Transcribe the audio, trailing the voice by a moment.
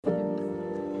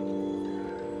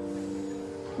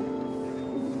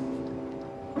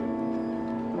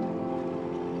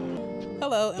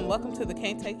Hello, and welcome to the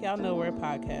Can't Take Y'all Nowhere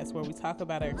podcast, where we talk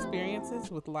about our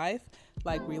experiences with life,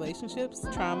 like relationships,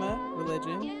 trauma,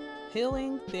 religion,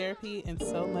 healing, therapy, and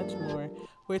so much more.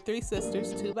 We're three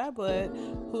sisters, two by blood,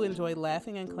 who enjoy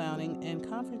laughing and clowning and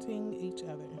comforting each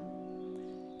other.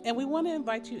 And we want to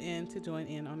invite you in to join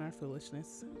in on our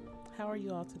foolishness. How are you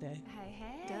all today? Hey.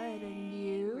 Good, and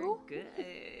you? We're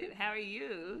good. How are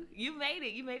you? You made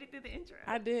it. You made it through the intro.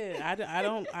 I did. I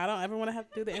don't ever want to have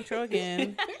to do the intro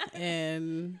again,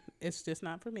 and it's just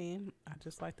not for me. I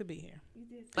just like to be here.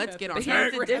 Let's get on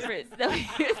Here's track. the difference. No,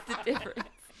 here's the difference.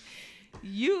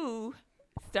 You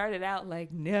started out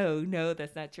like, no,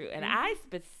 that's not true. And I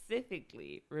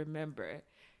specifically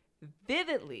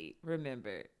vividly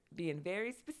remember being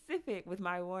very specific with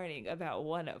my warning about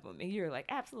one of them. And you were like,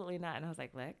 absolutely not. And I was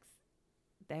like, Lex,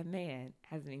 that man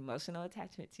has an emotional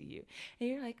attachment to you. And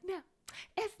you're like, no,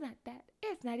 it's not that.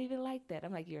 It's not even like that.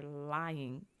 I'm like, you're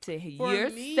lying to For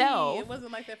yourself. me, it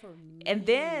wasn't like that for me. And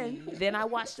then I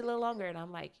watched a little longer, and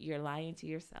I'm like, you're lying to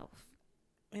yourself.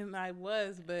 And I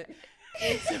was, but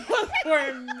it was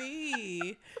for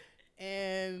me.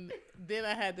 And then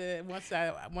I had to once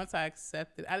I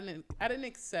accepted, I didn't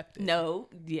accept it. No,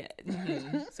 yeah.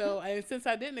 Mm-hmm. So since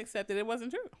I didn't accept it, it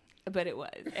wasn't true. But it was.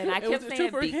 And I kept was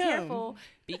saying, true for him.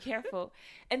 be careful.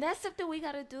 And that's something we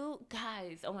got to do.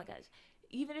 Guys, oh my gosh.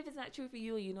 Even if it's not true for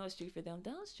you and you know it's true for them,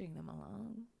 don't string them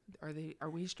along. Are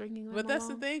we stringing them But that's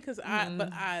the along? thing, because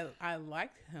I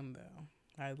liked him, though.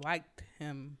 I liked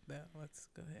him, though. Let's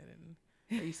go ahead and...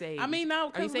 Are you saying? I mean, no.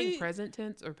 Are you saying present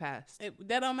tense or past?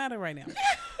 That don't matter right now.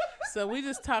 So we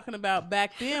just talking about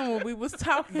back then when we was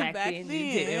talking back then.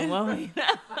 You didn't want me.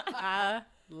 I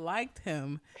liked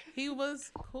him. He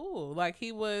was cool. Like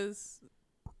he was.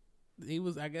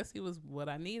 I guess he was what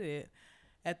I needed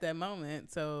at that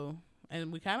moment. So,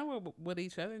 and we kind of were what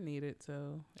each other needed.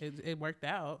 So it worked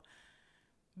out.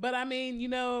 But I mean, you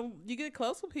get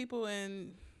close with people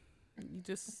and. You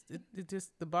just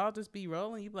the ball just be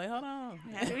rolling. You be like, hold on,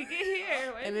 How did we get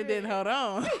here? and it didn't hold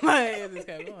on. Like it just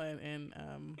kept going. And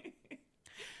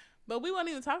but we weren't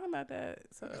even talking about that.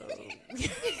 So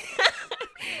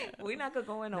We're not gonna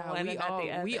go in on No, one and not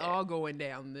the other. we all going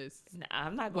down this. No,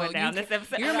 I'm not going Well, down this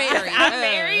episode. You're married. I'm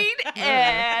married.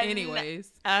 And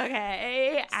Anyways.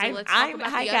 Okay. So let's talk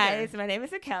about hi the guys. other. My name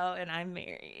is Raquel and I'm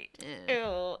married.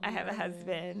 Ew, I have a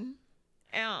husband.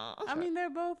 Ew. I mean, they're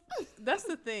both. That's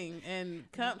the thing, and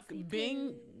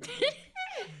being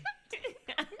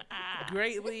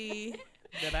greatly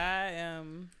that I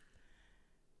am.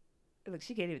 Look,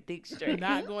 she can't even think straight.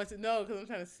 Not going to know because I'm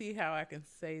trying to see how I can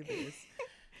say this.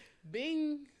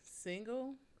 Being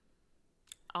single.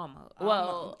 Almost. I'm-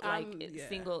 Well, I'm- like yeah.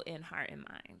 single in heart and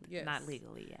mind. Yes. Not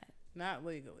legally yet. Not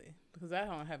legally, because I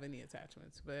don't have any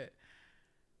attachments, but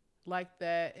like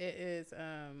that, it is.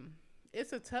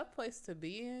 It's a tough place to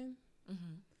be in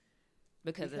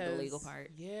Because of the legal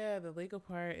part. Yeah, the legal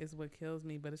part is what kills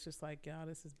me. But it's just like, y'all,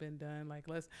 this has been done. Like,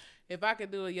 if I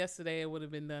could do it yesterday, it would have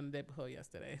been done the day before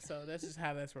yesterday. So that's just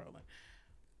how that's rolling.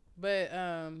 But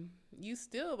you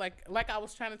still like I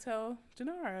was trying to tell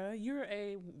Janara,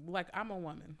 I'm a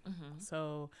woman,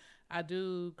 so I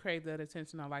do crave that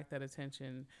attention. I like that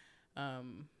attention.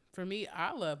 For me,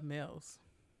 I love males.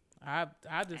 I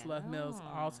just love males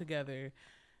altogether.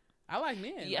 I like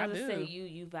men. Yeah, I would do. say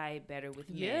you vibe better with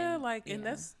men. Yeah, and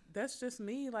that's just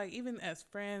me. Like even as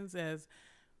friends, as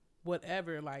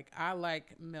whatever. Like I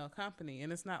like male company,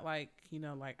 and it's not like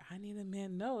like I need a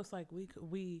man. No, it's like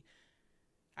we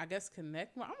I guess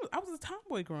connect. I was a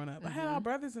tomboy growing up. I had all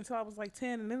brothers until I was like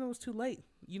 10, and then it was too late.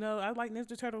 I like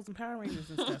Ninja Turtles and Power Rangers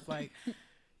and stuff. Like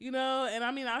and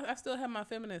I mean I still have my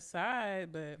feminine side,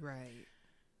 but Right.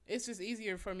 it's just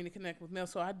easier for me to connect with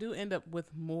males. So I do end up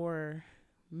with more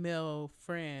male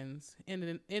friends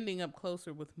and ending up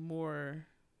closer with more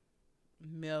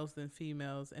males than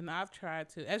females. And I've tried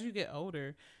to, as you get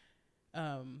older,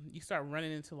 you start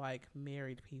running into like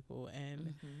married people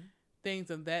and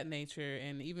things of that nature.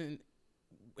 And even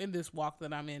in this walk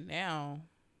that I'm in now,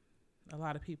 a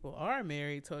lot of people are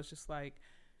married. So it's just like,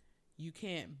 you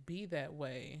can't be that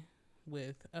way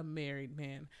with a married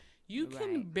man. You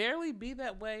can barely be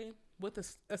that way with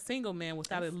a single man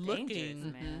without it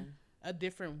looking a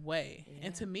different way. Yeah.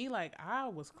 And to me, like, I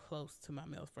was close to my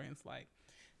male friends. Like,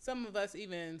 some of us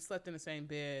even slept in the same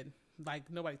bed. Like,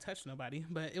 nobody touched nobody.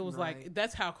 But it was like,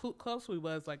 that's how close we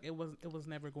was. Like, it was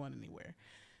never going anywhere.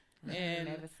 And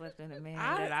I never slept in a man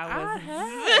that I was.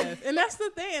 have. And that's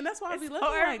the thing. And that's why I be looking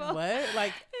horrible. like, what?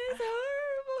 Like, It's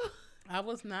horrible. I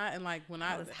was not. And like, when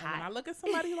I look at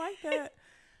somebody like that,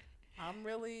 I'm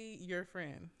really your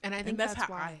friend. And I think that's that's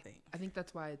how why I think. I think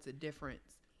that's why it's a difference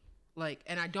Like,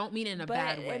 and I don't mean in a But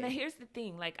bad way. and here's the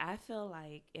thing, like I feel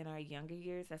like in our younger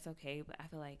years that's okay, but I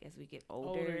feel like as we get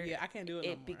older, yeah, I can't do it. It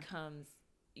no more. becomes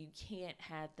you can't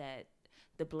have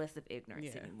the bliss of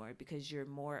ignorance anymore because you're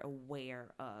more aware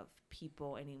of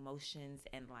people and emotions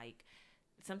and like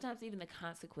sometimes even the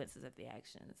consequences of the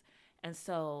actions. And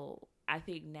so I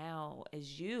think now,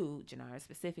 as you, Janara,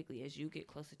 specifically, as you get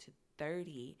closer to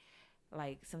 30,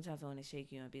 like sometimes I want to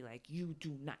shake you and be like, you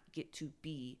do not get to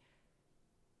be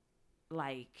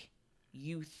like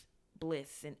youth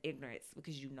bliss and ignorance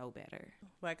because you know better.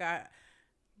 Like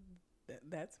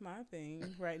that's my thing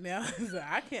right now.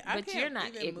 I can't. But you're not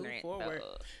even ignorant, move forward.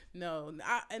 Though. No,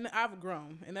 and I've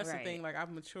grown, and that's Right. the thing. Like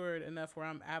I've matured enough where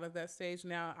I'm out of that stage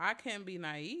now. I can be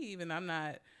naive, and I'm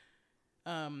not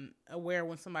aware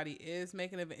when somebody is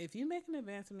making an. If you make an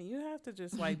advance to me, you have to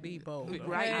just like be bold,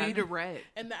 Right, be direct.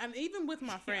 And even with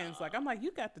my friends, like I'm like,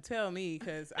 you got to tell me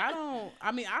because I don't.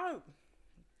 I mean, I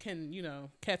can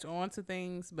catch on to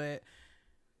things, but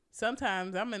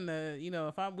sometimes I'm in the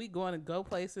if we going to go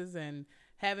places and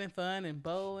having fun and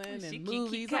bowling and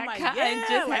movies, I'm like, yeah,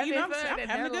 just like, having fun, I'm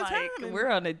and having a good time. Like, we're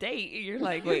on a date. And you're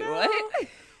like, wait, what?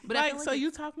 But like, so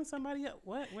you talking to somebody?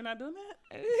 What? We're not doing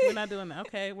that. We're not doing that.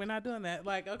 Okay, we're not doing that.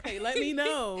 Like, okay, let me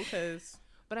know because.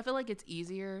 But I feel like it's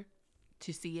easier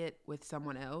to see it with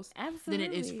someone else Absolutely.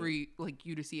 than it is for you, like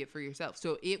you to see it for yourself.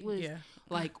 So it was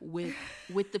like with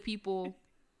the people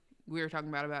we were talking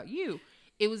about you.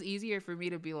 It was easier for me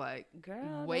to be like,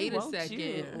 girl, wait a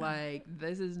second, like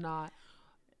this is not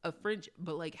a friendship.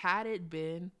 But like, had it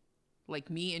been like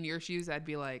me in your shoes, I'd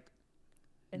be like,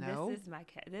 and no. this is my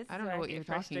cat. This I don't is know where what I you're get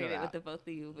talking frustrated about. with the both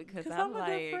of you because I'm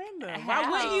like, a good friend, though. how?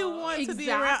 Why wouldn't you want to be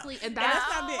around? Exactly, and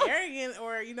that's not being arrogant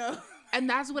or And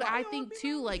that's what Why I you wanna think be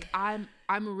too. my Like I'm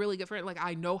a really good friend. Like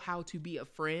I know how to be a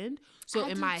friend. So I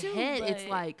in do my too, head, but-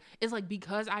 it's like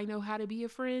because I know how to be a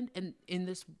friend, and in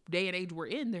this day and age we're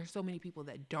in, there's so many people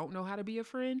that don't know how to be a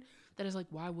friend. That is like,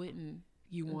 why wouldn't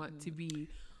you want to be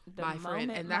The my friend?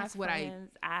 moment And that's my what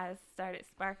friends, I started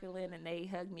sparkling and they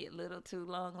hugged me a little too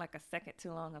long, like a second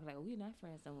too long. I'm like, we're not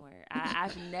friends somewhere.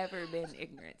 I've never been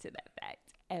ignorant to that fact.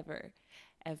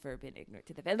 Ever been ignorant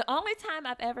to the fact. The only time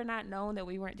I've ever not known that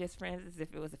we weren't just friends is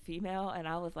if it was a female and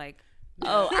I was like,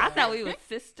 oh, I thought we were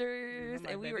sisters I'm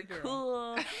like, and we were baby girl.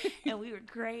 cool and we were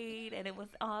great and it was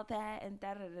all that and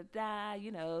da da da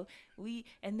da,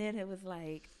 and then it was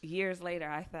like years later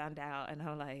I found out and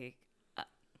I'm like,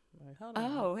 hold on.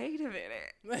 oh, wait a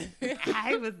minute.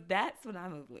 That's when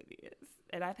I'm oblivious.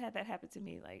 And I've had that happen to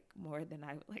me like more than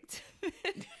I would like to.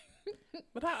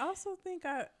 But I also think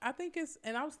I think it's,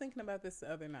 and I was thinking about this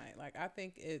the other night. Like I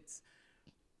think it's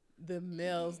the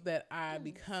males that I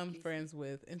become friends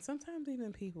with, and sometimes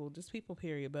even people, just people,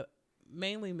 period, but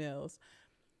mainly males.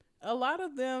 A lot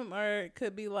of them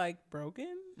could be like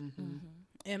broken,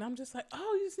 and I'm just like,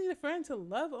 oh, you just need a friend to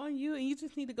love on you, and you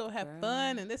just need to go have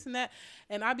fun and this and that,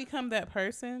 and I become that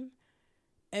person,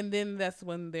 and then that's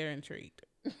when they're intrigued,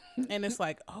 and it's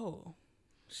like, oh,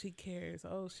 she cares,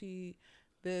 oh, she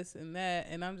this and that,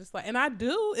 and I'm just like, and I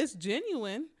do, it's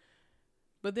genuine.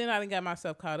 But then I done got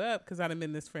myself caught up because I done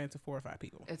been this friend to 4 or 5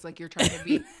 people. it's like you're trying to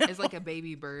be. It's like a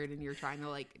baby bird, and you're trying to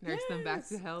like nurse them back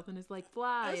to health, and it's like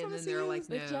fly, That's and what then it they're like, is.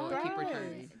 no, But y'all I keep right.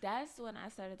 returning. That's when I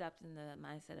started adopting the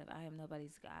mindset of I am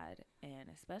nobody's God. And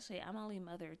especially, I'm only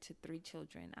mother to 3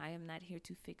 children. I am not here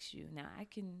to fix you. Now, I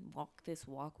can walk this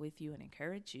walk with you and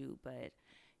encourage you, but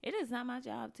it is not my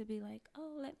job to be like,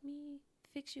 oh, let me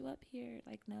fix you up here.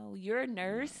 Like, no, you're a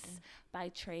nurse by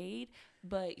trade,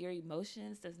 but your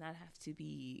emotions does not have to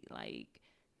be like,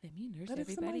 let me nurse But if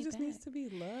everybody somebody just back. needs to be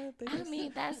loved, they I just-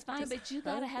 mean, that's fine, just but you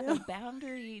gotta hug have them. a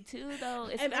boundary too, though.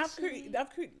 And I've especially-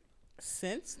 created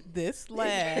since this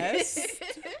last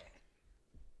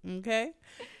okay,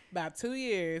 about 2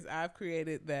 years, I've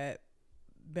created that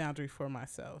boundary for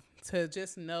myself to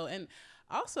just know, and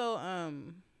also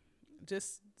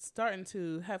just starting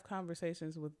to have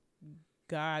conversations with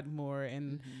God more,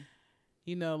 and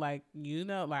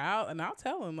I'll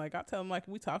tell him, like,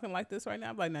 we talking like this right now.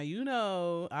 I'm like,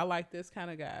 now, I like this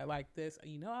kind of guy, like this,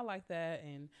 I like that,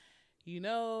 and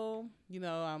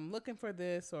I'm looking for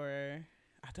this, or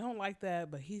I don't like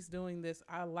that, but he's doing this,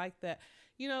 I like that.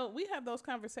 We have those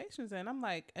conversations, and I'm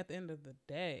like, at the end of the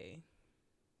day,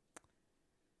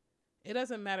 it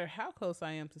doesn't matter how close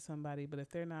I am to somebody, but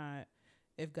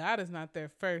if God is not their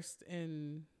first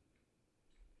and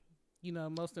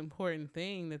most important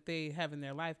thing that they have in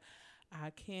their life, I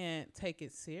can't take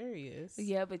it serious.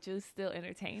 Yeah, but you still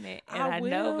entertain it, and I I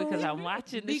know will. because I'm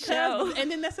watching the show. And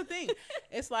then that's the thing.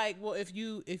 It's like, well, if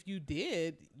you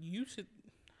did, you should.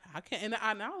 I can't,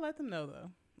 and I'll let them know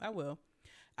though. I will.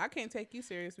 I can't take you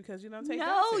serious because you don't take. God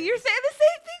No, serious. you're saying the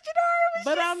same thing her.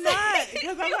 But I'm not,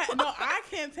 because I'm like, no, I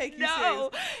can't take you No,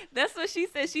 serious. that's what she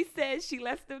said. She said she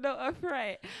lets them know up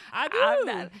front. I do. I'm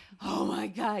not, oh my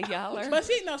God, y'all are. But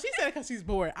she said it because she's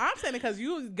bored. I'm saying it because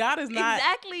God is not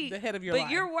exactly the head of your but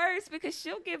life. you're worse because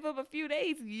she'll give him a few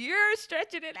days. You're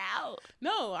stretching it out.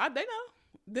 No, they know.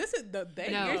 This is they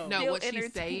No, know. no. What she's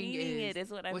saying entertaining is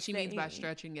what I'm what she saying. means by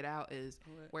stretching it out is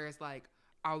where it's like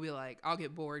I'll be like I'll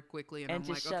get bored quickly and I'm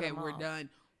just like shut okay 'em we're off. done.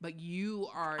 But you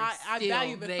are I still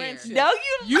value the there. friendship. No,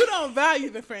 You don't value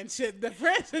the friendship. The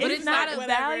friendship it's is not like a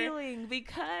whatever. valuing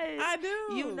because I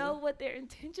do. you know what their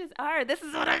intentions are. This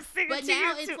is what I'm saying. But to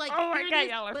now you it's too. like, oh my here it God, is.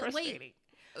 y'all are But wait. frustrating.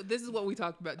 This is what we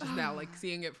talked about just now, like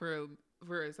seeing it for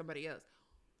somebody else.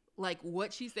 Like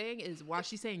what she's saying is why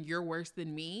she's saying you're worse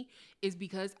than me is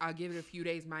because I'll give it a few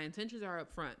days. My intentions are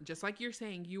up front, just like you're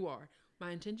saying you are.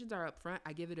 My intentions are up front.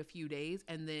 I give it a few days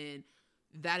and then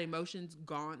that emotion's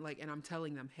gone. Like, and I'm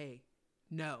telling them, hey,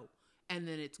 no. And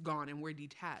then it's gone and we're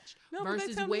detached. No, but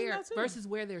they tell me no too. Versus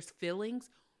where there's feelings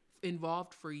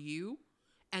involved for you.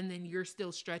 And then you're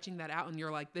still stretching that out and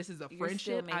you're like, this is a You're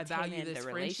still friendship. I value maintaining this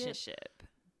the friendship. relationship.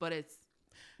 But it's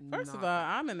First of not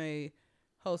all, I'm in a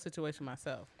whole situation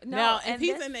myself. No, now, if and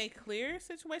he's this- in a clear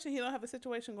situation, he don't have a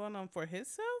situation going on for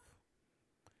himself,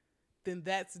 then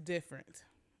that's different.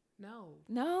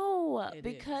 No, It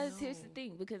because is. here's the No.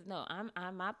 thing. Because no, I'm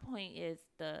my point is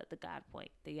the God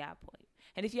point, the Yah point.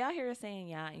 And if y'all hear us saying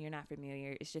Yah and you're not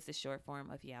familiar, it's just a short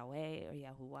form of Yahweh or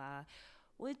Yahuwah,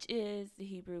 which is the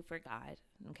Hebrew for God.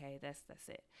 Okay, that's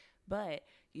it. But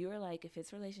you're like, if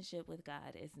his relationship with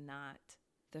God is not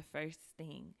the first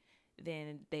thing,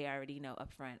 then they already know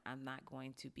up front, I'm not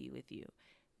going to be with you.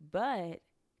 But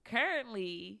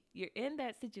currently, you're in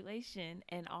that situation,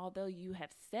 and although you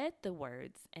have said the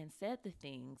words and said the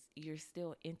things, you're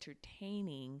still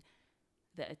entertaining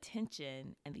the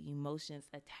attention and the emotions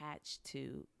attached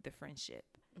to the friendship.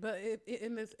 But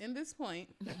in this point,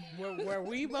 where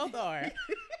we both are,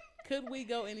 could we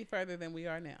go any further than we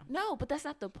are now? No, but that's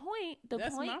not the point. The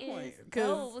That's point my is point,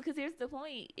 no, because here's the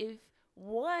point.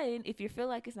 If you feel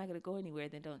like it's not going to go anywhere,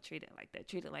 then don't treat it like that.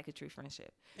 Treat it like a true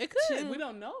friendship. It could. Two- We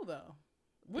don't know though.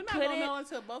 We're not Could gonna it? know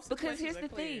until both Because situations here's the are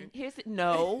clear. thing.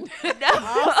 No.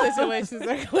 All situations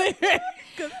are clear.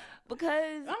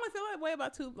 Because I only feel that way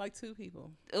about two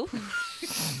people. oof,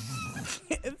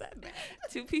 Is that bad?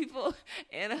 2 people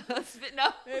and a husband. No,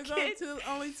 There's okay.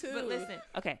 only two. But listen,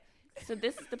 okay. So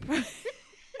this is the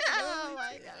oh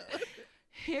my God.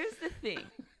 Here's the thing.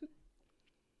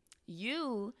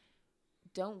 You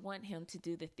don't want him to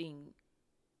do the thing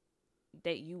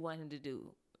that you want him to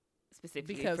do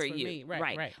specifically Because for for you. me,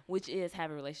 right. Which is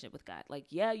have a relationship with God. Like,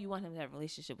 yeah, you want him to have a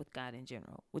relationship with God in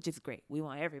general, which is great. We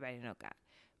want everybody to know God.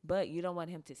 But you don't want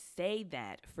him to say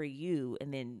that for you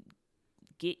and then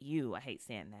get you. I hate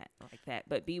saying that like that.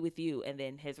 But be with you and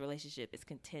then his relationship is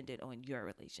contingent on your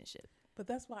relationship. But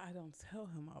that's why I don't tell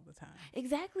him all the time.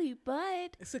 Exactly.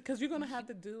 But Because you're gonna have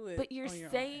to do it. But you're on your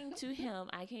own. saying to him,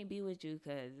 I can't be with you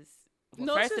because,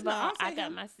 No, it's first just of not- all, I'm I saying got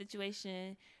him. my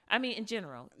situation. I mean, in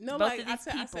general. No, both like of these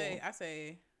people. I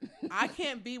say, I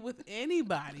can't be with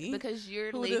anybody Because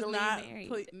you're who legally does not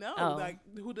married. no, like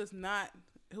who does not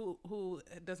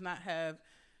have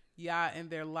Yah in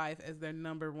their life as their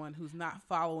number one, who's not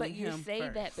following But you him say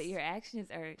first. that, but your actions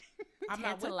are I'm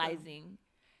not with them. tantalizing.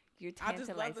 You're I just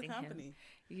love tantalizing the him. company.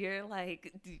 You're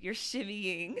like, you're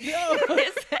shimmying. No.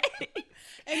 It's like-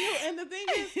 And the thing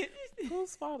is,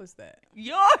 whose fault is that?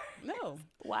 Your No,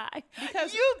 why?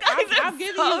 because you guys I'm are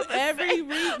giving so you every the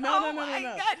reason. same. No. Oh my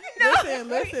God, no.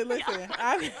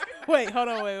 Listen. Wait, hold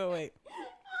on, wait.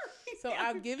 So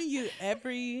I've given you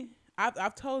every.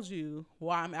 I've told you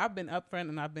why I've been upfront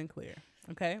and I've been clear.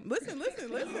 Okay, listen.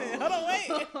 Hold on, wait.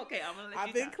 Okay, I'm gonna let I've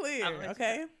you been talk. clear. I'm gonna let you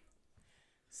Okay.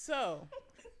 So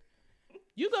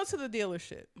you go to the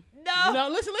dealership. No. No,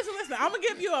 listen. I'm gonna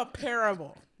give you a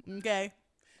parable. Okay.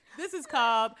 This is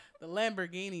called the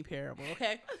Lamborghini parable.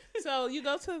 Okay. So you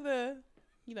go to the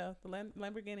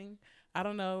Lamborghini. I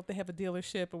don't know if they have a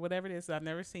dealership or whatever it is. I've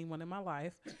never seen one in my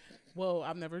life. Well,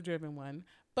 I've never driven one.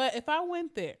 But if I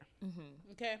went there,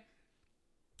 okay,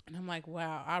 and I'm like,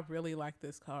 wow, I really like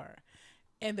this car.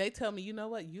 And they tell me, you know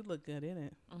what? You look good in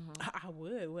it. I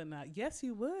would, wouldn't I? Yes,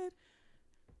 you would.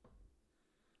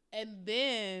 And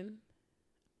then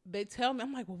they tell me,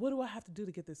 I'm like, well, what do I have to do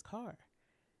to get this car?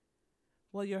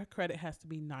 Well, your credit has to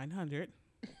be 900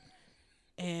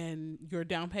 and your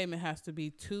down payment has to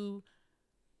be $200,000.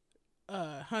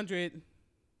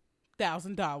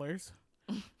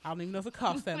 I don't even know if it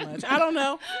costs that much. I don't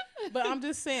know. But I'm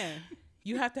just saying,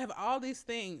 you have to have all these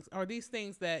things, or these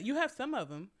things that you have some of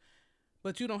them,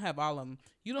 But you don't have all of them.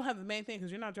 You don't have the main thing because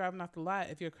you're not driving off the lot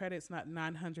if your credit's not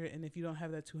 900 and if you don't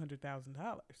have that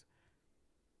 $200,000.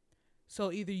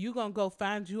 So either you going to go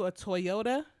find you a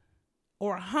Toyota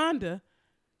or a Honda,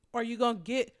 or you going to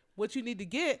get what you need to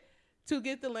get the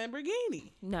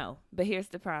Lamborghini. No, but here's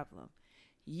the problem.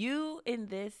 You in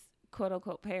this quote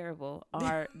unquote parable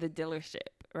are the dealership,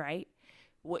 right?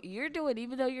 What you're doing,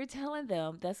 even though you're telling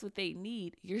them that's what they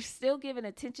need, you're still giving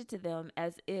attention to them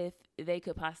as if they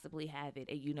could possibly have it,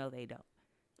 and you know they don't.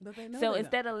 But they know So they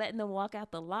instead of letting them walk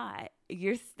out the lot,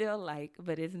 you're still like,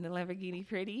 but isn't the Lamborghini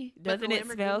pretty? Doesn't it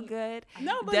smell good?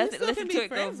 No, but Does you it still listen can to be it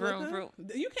go friends with vroom, them. vroom?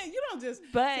 You can't. You don't just.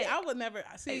 But see, I would never.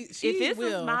 See, if she this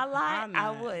will. was my lot, I'm I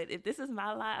not. would. If this is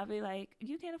my lot, I'd be like,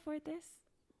 you can't afford this.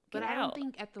 But Get I out. don't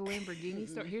think at the Lamborghini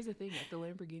store, here's the thing, at the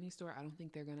Lamborghini store, I don't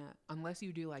think they're gonna, unless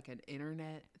you do like an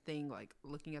internet thing, like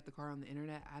looking at the car on the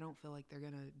internet, I don't feel like they're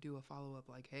gonna do a follow up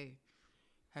like, hey,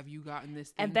 have you gotten this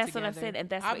thing And that's together? what I'm saying, and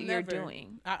that's I've what you're never-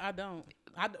 doing. I don't.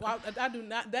 I do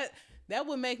not. That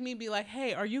would make me be like,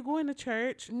 hey, are you going to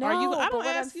church? No, are you? I but don't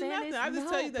what ask I'm you saying nothing. is, I just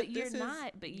no, tell you that but this you're is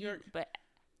not. But your. but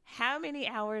how many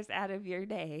hours out of your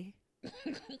day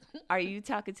are you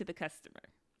talking to the customer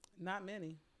Not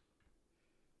many.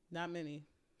 Not many.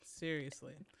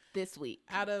 Seriously. this week?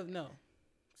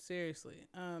 Seriously.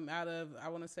 Out of I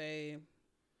want to say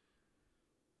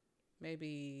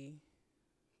maybe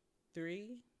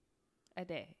 3 A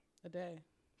day a day.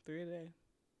 3 a day.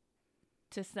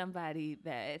 to somebody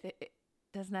that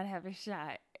does not have a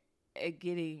shot at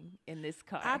getting in this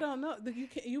car. I don't know. You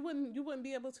can't. You wouldn't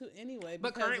be able to anyway.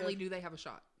 But because currently, of- do they have a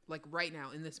shot? Like right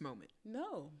now, in this moment?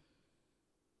 no.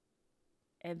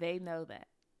 And they know that.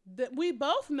 That we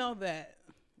both know that.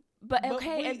 But But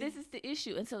okay, and we- this is the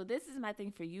issue. And so this is my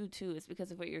thing for you too, is because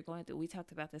of what you're going through. We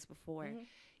talked about this before. Mhm.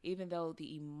 Even though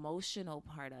the emotional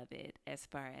part of it, as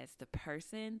far as the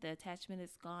person, the attachment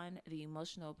is gone, the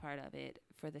emotional part of it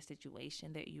for the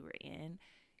situation that you were in,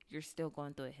 you're still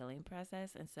going through a healing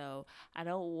process. And so I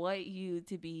don't want you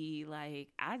to be like,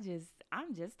 I'm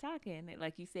just talking.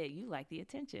 Like you said, you like the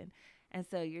attention. And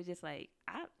so you're just like,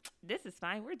 this is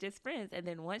fine. We're just friends. And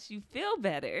then once you feel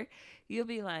better, you'll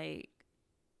be like,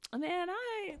 man,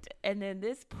 and then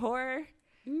this poor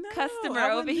No, customer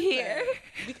I over wouldn't do here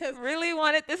that. Because really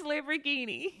wanted this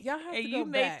Lamborghini. y'all have And to you go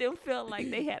made back. them feel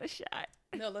like they had a shot.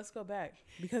 No, let's go back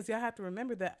because y'all have to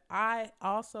remember that I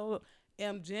also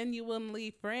am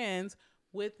genuinely friends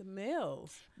with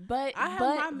males. But I have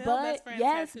my male best friend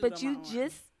yes, tattooed but on you my arm.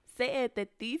 just said that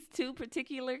these two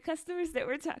particular customers that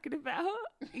we're talking about,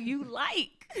 you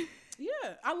like. Yeah,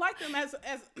 I like them as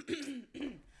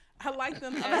I like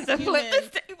them I'm as about to flip human. this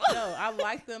table. No, I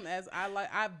like them as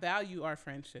I value our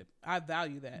friendship. I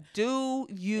value that. Do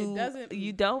you? It doesn't-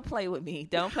 You don't play with me.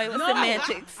 Don't play with No,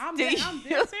 semantics. I'm Do dead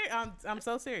you? serious. I'm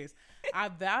so serious. I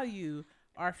value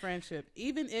our friendship,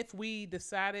 even if we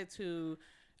decided to.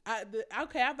 I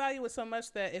value it so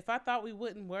much that if I thought we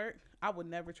wouldn't work, I would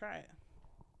never try it.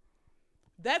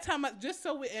 That's how much. Just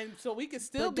so we could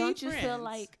still But be don't you friends. feel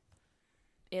like,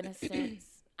 in a sense,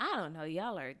 I don't know.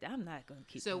 Y'all are. I'm not gonna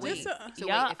keep. So going. wait, so- so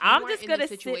Y'all- wait, if you I'm weren't just in gonna the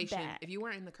sit situation, back. if you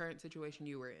weren't in the current situation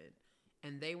you were in,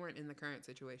 and they weren't in the current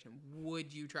situation,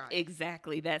 would you try?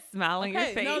 Exactly. That smile on your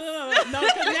Okay, face. no,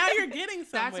 because now you're getting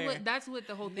somewhere. That's what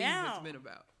the whole thing Now. has been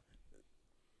about.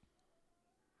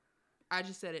 I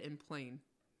just said it in plain.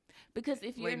 Because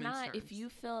if you're Layman's not, if terms. you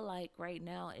feel like right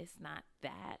now it's not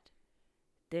that,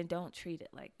 then don't treat it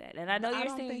like that. And I know I you're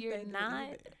don't saying think you're they do not,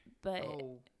 either. but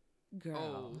Oh,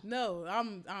 girl, No,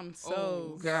 I'm so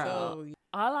Oh, girl. so.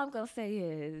 all I'm gonna say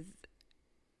is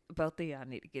both of y'all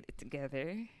need to get it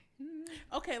together.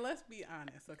 Okay, let's be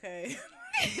honest. Okay,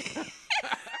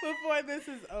 before this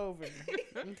is over.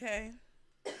 Okay.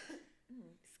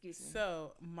 Excuse me.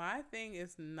 So my thing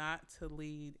is not to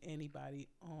lead anybody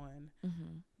on,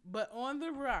 Mm-hmm. but on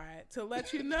the ride to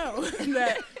let you know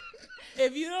that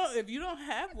if you don't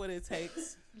have what it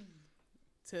takes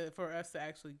for us to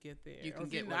actually get there, You can or if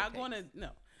get you're what not it going to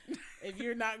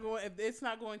if it's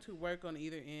not going to work on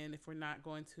either end, if we're not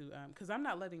going to because I'm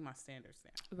not letting my standards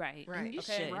down. Right. Right. You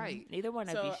Okay. shouldn't. Right. Neither one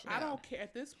of So you should. I don't care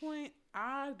at this point.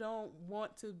 I don't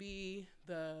want to be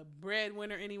the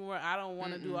breadwinner anymore. I don't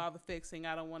want to do all the fixing.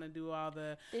 I don't want to do all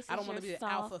the. This I don't is want to be your the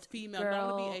alpha soft female. I want to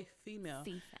girl be a female.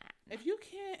 CFAT. If you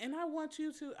can't, and I want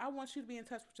you to be in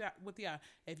touch with y'all.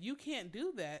 If you can't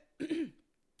do that,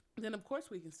 then of course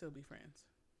we can still be friends.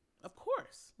 Of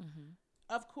course, Mm-hmm.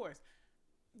 of course.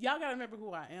 Y'all gotta remember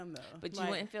who I am, though. But you Like,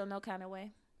 wouldn't feel no kind of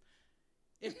way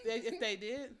if they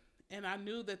did, and I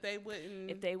knew that they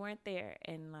wouldn't. if they weren't there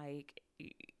and like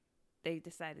they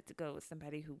decided to go with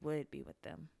somebody who would be with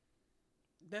them.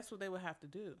 that's what they would have to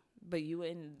do. But you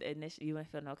wouldn't initially, you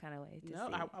wouldn't feel no kind of way to No,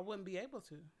 see I wouldn't be able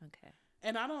to. Okay.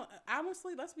 And I don't,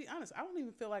 honestly, let's be honest, I don't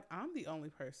even feel like I'm the only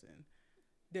person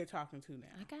they're talking to now.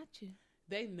 I got you.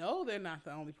 They know they're not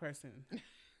the only person.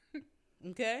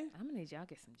 Okay? I'm gonna need y'all to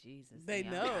get some Jesus. They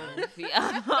know.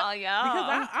 Oh, y'all.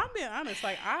 Because I'm being honest,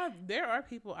 like there are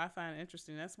people I find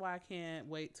interesting. That's why I can't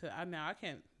wait to, I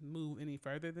can't move any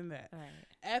further than that Right.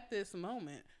 at this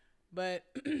moment. But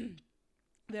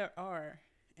there are,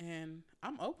 and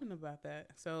I'm open about that.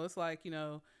 So it's like, you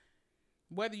know,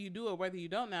 whether you do or whether you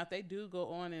don't, now if they do go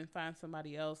on and find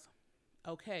somebody else,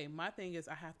 okay. My thing is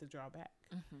I have to draw back.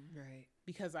 Mm-hmm. Right.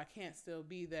 Because I can't still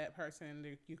be that person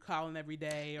that you're calling every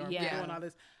day or Yeah. doing all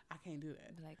this. I can't do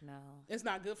that. Like, no. It's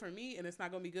not good for me, and it's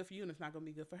not going to be good for you, and it's not going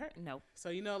to be good for her. Nope. So,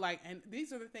 you know, like, and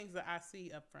these are the things that I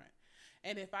see up front.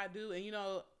 And if I do, and, you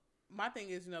know, my thing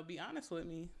is, you know, be honest with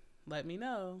me. Let me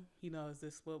know, you know, is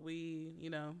this what we, you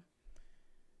know.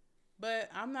 But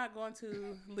I'm not going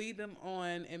to lead them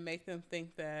on and make them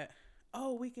think that,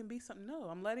 oh, we can be something. No,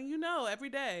 I'm letting you know every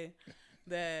day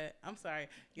that, I'm sorry.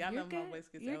 Y'all You're know good. my voice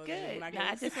gets You're elevated good. when I No,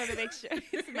 I just want to make sure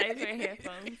somebody's wearing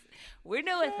headphones. We're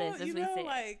new at this, as you we know, said.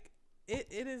 like, it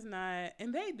is not,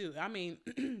 and they do. I mean,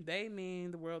 they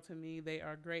mean the world to me. They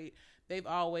are great. They've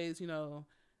always, you know,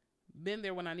 been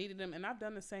there when I needed them, and I've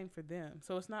done the same for them.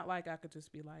 So it's not like I could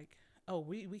just be like, oh,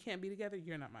 we can't be together.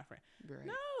 You're not my friend. Right.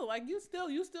 No, like you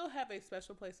still have a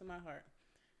special place in my heart.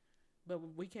 But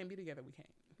we can't be together. We can't.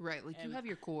 Right. Like And- you have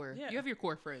your core. yeah. You have your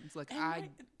core friends. Like And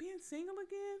like, being single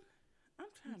again, I'm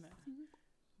trying to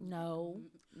No.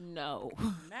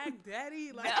 Mac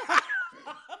Daddy, like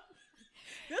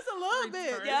just a little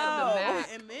bit, Return yo. of the Mac.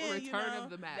 And then Return you know, of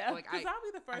the Mac. no. Like because I'll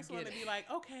be the I first one get to it. be like,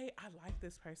 okay, I like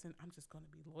this person. I'm just going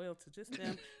to be loyal to just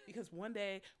them because one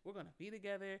day we're going to be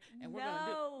together and we're going to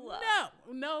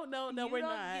do. No, we're you don't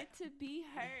not. get to be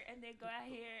hurt and then go out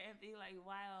here and be like,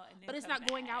 wow. And then But it's come not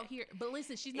going back. out here. But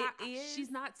listen, she's It not. is.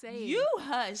 She's not saying. You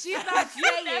hush. She's not You've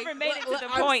saying. never made it to the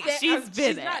I'm point sa- she's I'm- been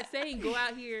She's at. not saying go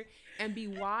out here and be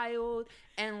wild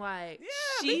and like. Yeah,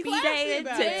 She be classy saying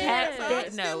about to it. tap So I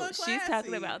dance. still No, look she's talking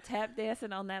classy. about tap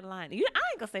dancing on that line. I ain't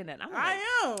gonna say nothing. I'm gonna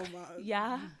I am.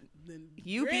 Yeah. Then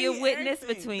You be a gritty witness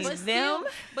everything. between But them.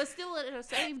 still in a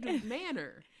saved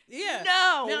manner. Yeah.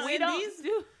 No, Now, we and don't these-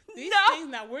 do. These No. things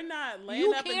now we're not laying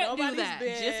You up in can't do nobody's that.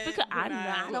 bed. Just because We're I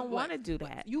not- don't What? want to do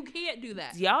that. You can't do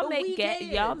that. Y'all But we make can.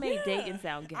 y'all make Yeah. dating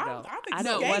sound ghetto. I've I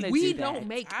don't escaped. want to we do that. don't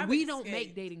make I've we don't make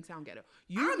escaped. dating sound ghetto. I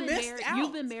You've been missed married. out.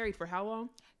 You've been married for how long?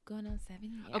 Going on 7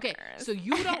 years. Okay, so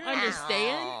you don't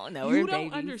understand. No, you we're don't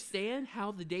babies. understand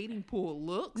how the dating pool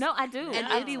looks. No, I do. And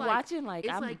I it's be like- watching like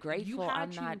it's I'm like you grateful had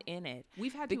I'm to- not in it.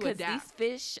 We've had to Because adapt. these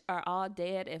fish are all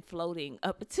dead and floating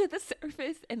up to the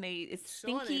surface, and it's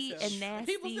Showing stinky themselves. and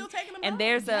nasty. People still taking them and home.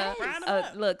 there's Yes. Frying 'em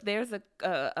up. look, there's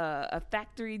a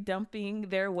factory dumping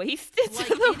their waste into Like,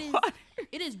 the it is- water.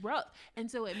 It is rough, and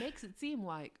so it makes it seem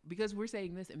like because we're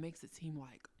saying this, it makes it seem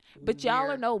like. But y'all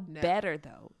we're are no never- better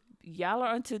though. Y'all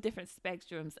are on two different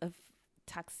spectrums of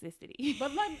toxicity.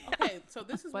 But like, okay, so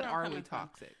this is But where are I'm we coming from.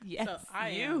 toxic? yes, So I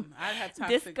you. am. I have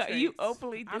toxic traits. You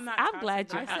openly. I'm not. I'm toxic, glad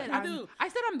but you're. I said I I'm, do. I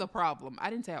said I'm the problem. I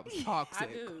didn't say I was toxic.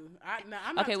 I do. I'm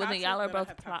not Okay, well then toxic, y'all are but I both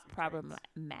have toxic traits.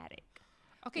 problematic.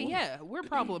 Okay, yeah, we're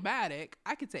problematic.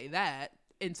 I could say that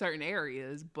in certain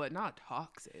areas, but not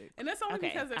toxic. And that's only Okay,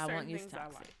 because there's I certain won't use things I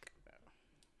toxic. like.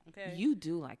 though. Okay. You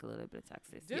do like a little bit of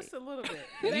toxicity. Just a little bit.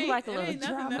 You It ain't- like a it little ain't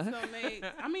nothing drama. That's gonna make,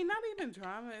 I mean, not even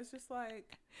drama. It's just like,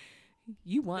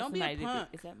 You want don't be somebody a to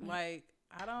punk. do. Is that right? Like,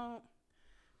 I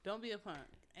don't be a punk.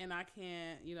 And I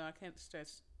can't, I can't stretch,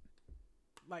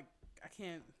 like, I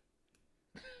can't.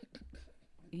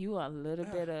 You are a little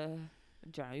bit of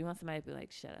drama. You want somebody to be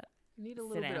like, shut up. You need a Sit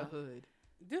little bit down. of hood.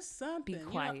 Just something.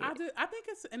 quiet. I think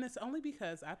it's only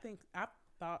because I think I've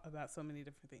thought about so many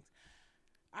different things.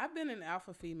 I've been an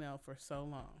alpha female for so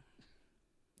long.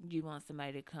 You want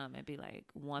somebody to come and be like,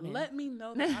 woman. Let me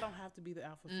know that I don't have to be the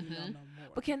alpha female no more.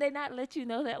 But can they not let you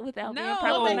know that without being No.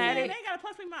 Well, they problematic? ain't gotta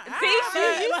punch me in my See,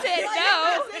 eye. you Like, said like,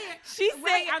 no. I'm saying, She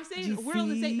Right, said, I'm saying You we're on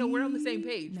the same. No, we're on the same see?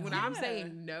 page. When No. I'm Yeah.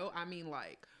 saying no, I mean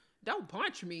like, don't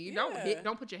punch me. Yeah.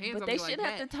 Don't put your hands but on they me should like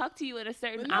have that. to talk to you in a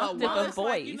certain But no, octave well, of it's voice.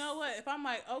 like, you know what? If I'm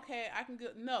like, okay, I can go.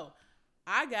 No,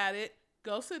 I got it.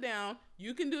 Go sit down.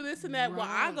 You can do this and that. Well,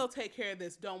 I Right. go take care of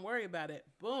this. Don't worry about it.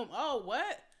 Boom. Oh,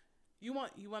 what? You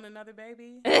want another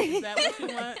baby? Is that what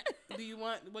you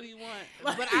want? What do you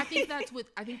want? But I think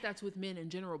that's with men in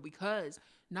general, because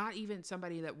not even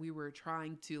somebody that we were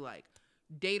trying to like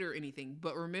date or anything.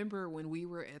 But remember when we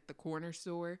were at the corner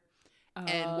store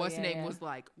and what's name was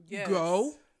like, Yes.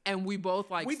 go. and we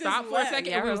both like We just stopped for a left. second,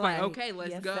 Yeah, and we we're was like, okay,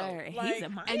 let's yes, go. Sir. And Like, he's a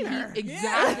minor. And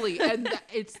exactly, and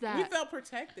it's that We felt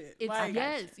protected. it's like,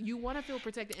 yes, you want to feel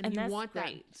protected, and you that's want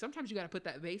great. that. Sometimes you got to put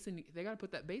that bass in. They got to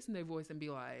put that bass in their voice and be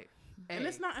like, hey. and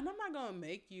it's not. And I'm not gonna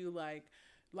make you like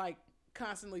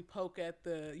constantly poke at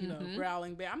the you know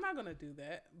growling bear. I'm not gonna do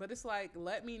that. But it's like,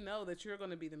 let me know that you're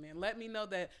gonna be the man. Let me know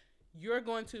that you're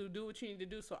going to do what you need to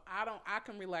do, so I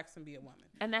can relax and be a woman.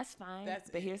 And that's fine. That's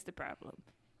but it. here's the problem.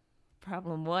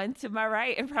 Problem 1 to my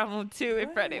right and problem 2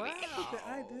 in front of me.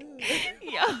 I do.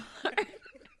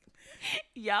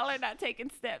 Y'all are not taking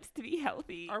steps to be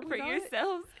healthy Are we for not?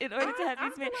 yourselves in order to have I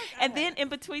these feel men. like I And then have. in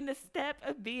between the step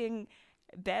of being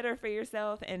better for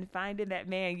yourself and finding that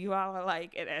man, you all are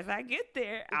like, and as I get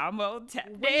there, I'm gonna tap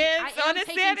dance on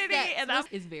insanity. And I'm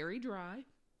It's very dry,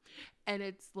 and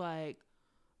it's like,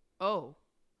 oh,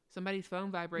 somebody's phone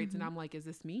vibrates, and I'm like, is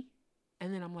this me?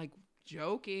 And then I'm like,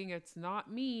 joking, it's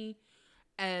not me.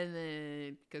 And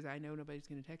then, because I know nobody's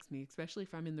going to text me, especially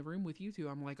if I'm in the room with you two,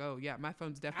 I'm like, oh, yeah, my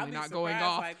phone's I'll definitely be not going surprised,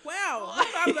 off. Like, wow, who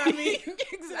thought about me?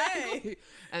 Exactly. Today?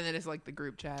 And then it's like the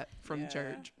group chat from Yeah.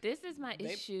 church. this is my They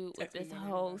issue with text me this more than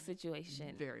whole anybody.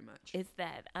 situation. Very much. It's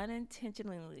that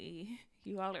unintentionally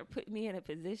you all are putting me in a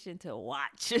position to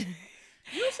watch.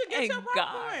 You should get And your God.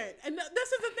 popcorn. And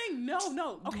this is the thing.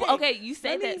 No. Okay. Okay, you say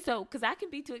Let me- that so because I can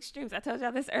be two extremes. I told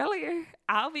y'all this earlier.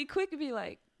 I'll be quick and be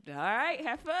like, "All right,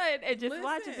 have fun," and just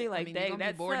watch and be Listen, like, I mean, you're "Dang, going to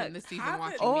that be bored sucks." in this season How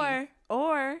watching could- me.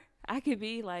 Or I could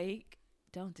be like,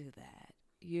 "Don't do that."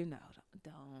 You know,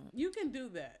 don't. You can do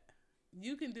that.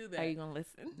 You can do that. Are you gonna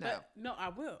listen? No. But, no, I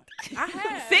will. I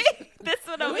have. See, this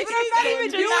what I'm But saying. I'm not even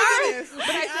You're doing not- this. But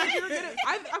I said you were gonna.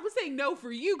 I was saying no for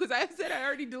you because I said I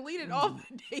already deleted all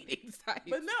the dating sites.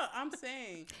 But no, I'm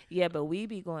saying Yeah, but we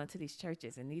be going to these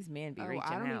churches and these men be oh, reaching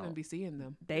I don't out. even be seeing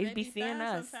them. They They be be seeing fine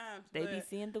us. sometimes, They be but-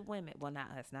 seeing the women. Well,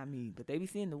 not us, not me, but they be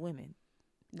seeing the women.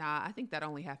 Nah, I think that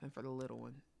only happened for the little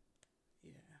one.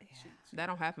 yeah, That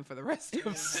don't happen for the rest of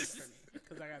us.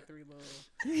 because I got 3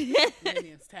 little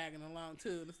minions tagging along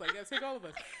too. And it's like, yeah, take all of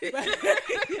us.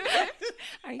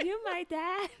 Are you my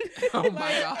dad? Oh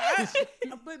my gosh.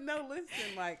 But no,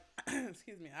 listen, like,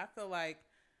 excuse me. I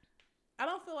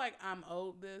don't feel like I'm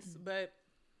owed this, but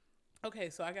okay.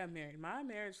 So I got married. My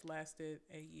marriage lasted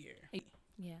a year.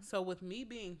 Yeah. So with me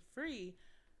being free,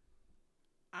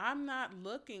 I'm not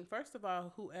looking. First of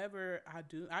all, whoever I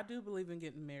do believe in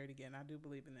getting married again. I do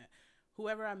believe in that.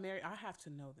 Whoever I marry, I have to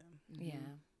know them. Yeah.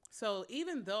 So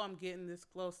even though I'm getting this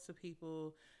close to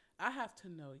people, I have to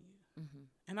know you. Mm-hmm.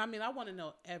 And I mean, I want to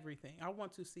know everything. I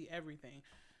want to see everything.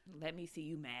 Let me see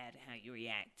you mad how you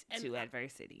react And to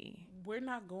adversity. We're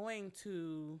not going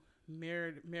to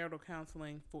marital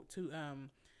counseling to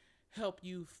help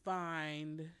you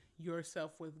find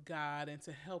yourself with God and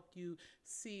to help you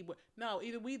see what. No,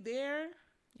 either we there,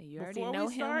 You already before we know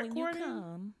him start when you courting,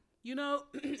 come. you know,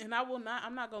 and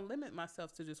I'm not going to limit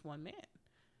myself to just one man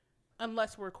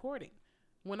unless we're courting.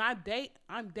 When I date,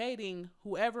 I'm dating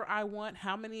whoever I want,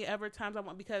 how many ever times I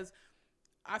want, because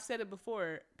I've said it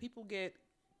before, people get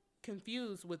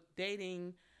confused with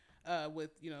dating,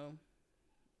 with, you know,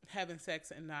 having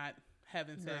sex and not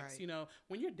having sex. Right. You know,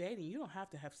 when you're dating, you don't have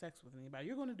to have sex with anybody.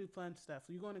 You're going to do fun stuff.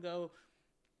 You're going to go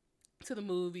to the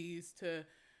movies, to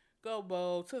go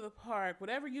bowl, to the park,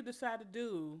 whatever you decide to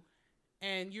do.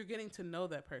 And you're getting to know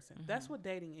that person. Mm-hmm. That's what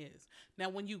dating is. Now,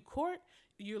 when you court,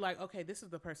 you're like, okay, this is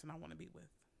the person I want to be with.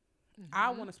 Mm-hmm.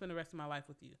 I want to spend the rest of my life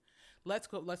with you. Let's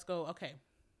go. Okay,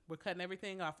 we're cutting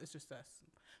everything off. It's just us.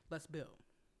 Let's build.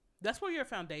 That's where your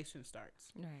foundation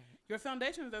starts. Right. Your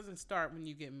foundation doesn't start when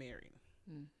you get married.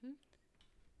 Mm-hmm.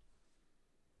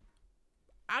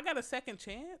 I got a second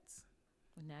chance.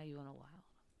 Well, now you want to wild.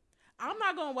 I'm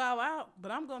not going to wild out,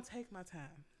 but I'm going to take my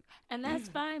time. And that's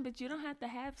fine, but you don't have to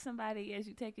have somebody as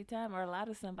you take your time or a lot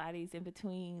of somebody's in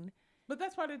between. But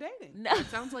that's part of dating. No. That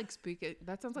sounds like speaking.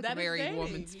 That sounds like That a is married dating.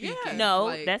 woman speaking. Yeah. No,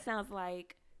 Like, that sounds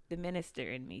like the minister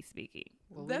in me speaking.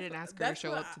 well, we that's- didn't ask her to that's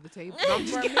show what up to the table. For I'm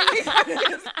just me-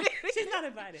 kidding. she's not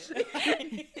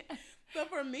invited. So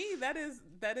for me, that is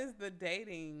the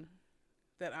dating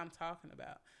that I'm talking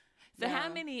about. So how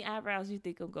Now, many eyebrows you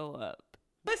think will go up?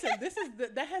 Listen,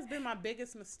 that has been my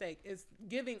biggest mistake, is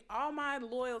giving all my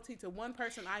loyalty to one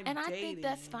person I'm And dating. I think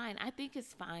that's fine. I think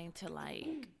it's fine to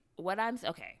like what I'm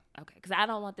okay, because I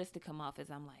don't want this to come off as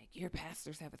I'm like your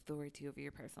pastors have authority over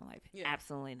your personal life. Yeah.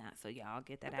 Absolutely not. So y'all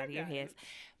get that But out of they your got heads. it.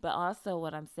 But also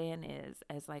what I'm saying is,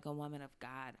 as like a woman of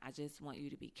God, I just want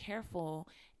you to be careful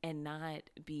and not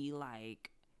be like,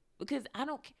 because I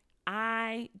don't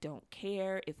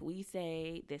care if we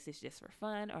say this is just for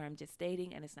fun or I'm just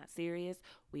dating and it's not serious.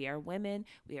 We are women.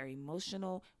 We are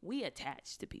emotional. We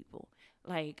attach to people.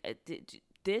 Like,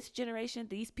 this generation,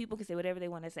 these people can say whatever they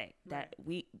want to say.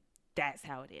 That's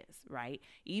how it is, right?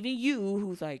 Even you,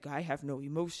 who's like, I have no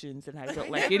emotions and I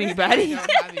don't like anybody. I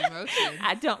don't have emotions.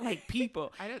 I don't like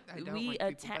people. I don't like people, but I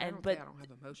don't say I don't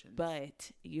have emotions.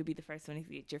 But you'll be the first one to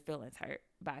get your feelings hurt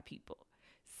by people.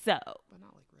 So But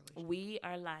not like relationships. we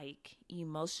are like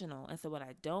emotional. And so what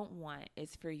I don't want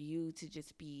is for you to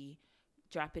just be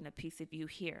dropping a piece of you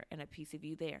here and a piece of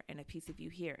you there and a piece of you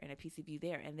here and a piece of you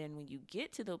there. And then when you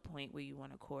get to the point where you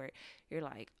want to court, you're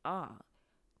like,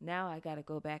 now I got to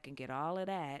go back and get all of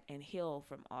that and heal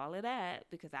from all of that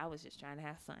because I was just trying to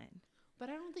have fun. But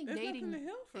I don't think There's dating. nothing to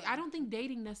heal from. I don't think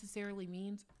dating necessarily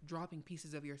means dropping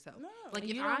pieces of yourself. No. Like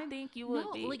You if don't I think you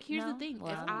would be? like here's No? the thing.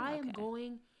 Well, if I am okay.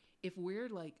 going, if we're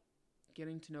like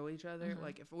getting to know each other,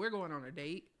 like if we're going on a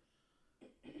date,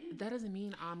 that doesn't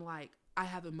mean I'm like I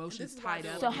have emotions is why tied I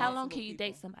up. So with how long multiple can you date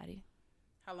people. somebody?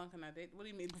 How long can I date? What do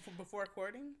you mean before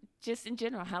courting? Just in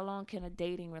general, how long can a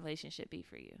dating relationship be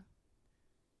for you?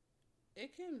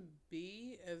 It can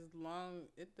be as long.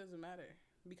 It doesn't matter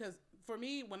because for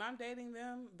me, when I'm dating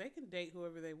them, they can date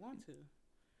whoever they want to.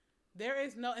 There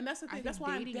is no, and that's the I thing. That's think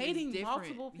why I'm dating is dating different.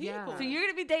 multiple people. Yeah. So you're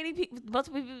gonna be dating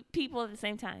multiple people at the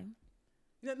same time.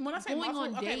 When I say Going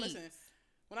multiple, on okay, dates. listen.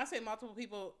 When I say multiple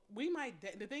people, we might.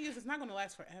 The thing is, it's not going to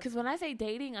last forever. Because when I say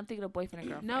dating, I'm thinking of boyfriend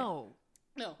and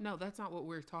girlfriend. No, that's not what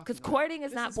we're talking Because about. courting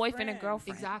is This not is boyfriend and friends.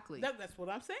 girlfriend. Exactly. That's what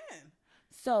I'm saying.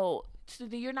 So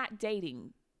then you're not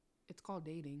dating. It's called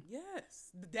dating.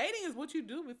 Yes, the dating is what you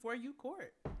do before you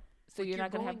court, So you're you're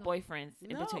not gonna have going boyfriends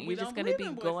in No, between. we You're just don't gonna be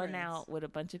believe in going boyfriends. out with a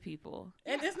bunch of people.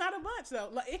 and it's not a bunch though.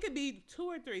 Like it could be 2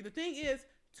 or 3. The thing is,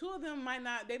 2 of them might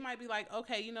not. They might be like,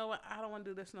 okay, you know what? I don't want to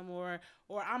do this no more.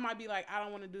 Or I might be like, I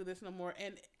don't want to do this no more.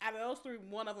 And out of those 3,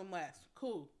 one of them lasts.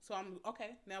 Cool. So I'm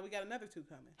okay. Now we got another 2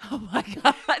 coming. Oh my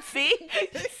God!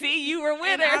 See, you were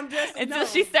with And her I'm just- until no.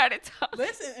 she started talking.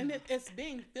 Listen, and it's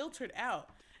being filtered out.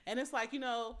 And it's like,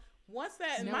 once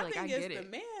that, and No, my like, thing I is get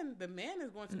it. the man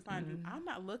is going to find you. I'm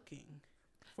not looking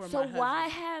for So my why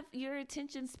husband. have your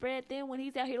attention spread then when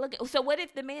he's out here looking? So what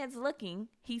if the man's looking?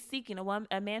 He's seeking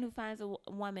a man who finds a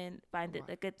woman find it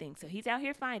a good thing. So he's out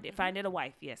here find it a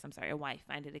wife. Yes, I'm sorry, a wife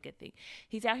find it a good thing.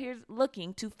 He's out here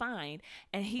looking to find,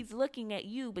 and he's looking at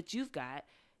you, but you've got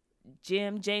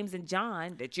Jim, James, and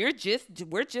John that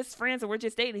we're just friends and we're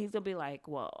just dating. He's gonna be like,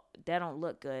 well, that don't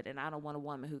look good, and I don't want a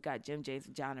woman who got Jim, James,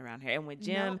 and John around here. And when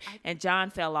Jim and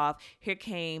John fell off, here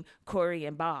came Corey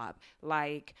and Bob.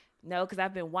 Like, no, because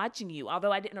I've been watching you.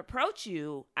 Although I didn't approach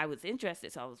you, I was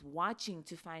interested, so I was watching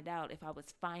to find out if I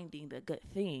was finding the good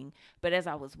thing. But as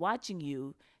I was watching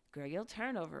you, girl, your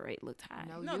turnover rate looked high.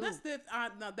 No,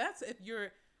 that's if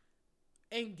you're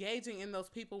engaging in those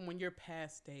people when you're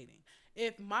past dating.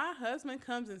 If my husband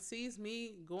comes and sees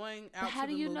me going out, But how to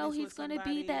do the you know movies he's with going to be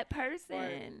somebody, that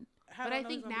person? how But do I know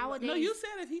think he's gonna be nowadays- no, you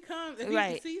said if he comes, if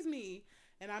Right. he sees me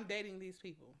and I'm dating these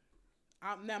people.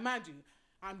 Now, mind you,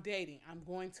 I'm dating. I'm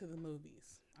going to the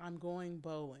movies. I'm going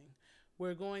bowling.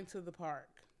 We're going to the park.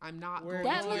 I'm not We're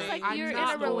going That to looks your, like I'm you're in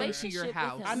not a going relationship to your with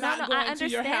house. him. I'm No, not no, going I to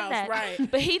understand your house, that,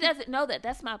 right. But he doesn't know that.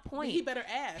 That's my point. He better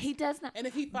ask. He does not. And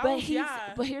if he But follows he's.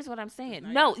 God, But here's what I'm saying.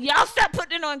 not No, y'all stop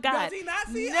putting it on God. does he not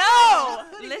see? No, Oh,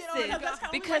 put it on listen, God. That's the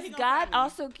only way because he gonna God find me.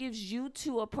 also gives you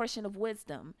a portion of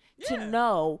wisdom to Yeah.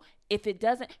 know if it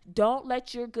doesn't. Don't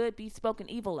let your good be spoken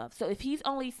evil of. So if he's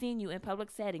only seeing you in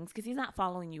public settings because he's not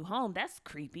following you home, that's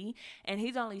creepy. And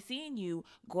he's only seeing you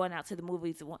going out to the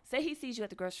movies. Say he sees you at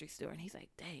the grocery store and he's like,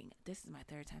 "Dang, this is my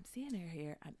 3rd time seeing her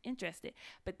here. I'm interested."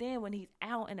 But then when he's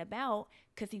out and about,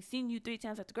 because he's seen you 3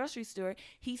 times at the grocery store,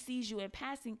 he sees you in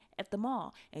passing at the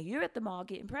mall, and you're at the mall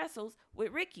getting pretzels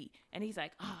with Ricky, and he's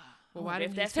like, Well, I why wonder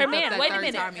didn't if he that's say her that man. that Wait a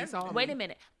third time he minute. saw Wait me? a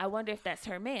minute. I wonder if that's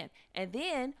her man. And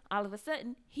then all of a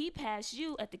sudden, he passed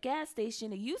you at the gas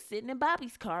station, and you sitting in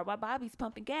Bobby's car while Bobby's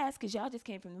pumping gas because y'all just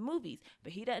came from the movies.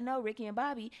 But he doesn't know Ricky and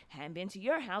Bobby hadn't been to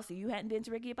your house, or you hadn't been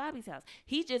to Ricky and Bobby's house.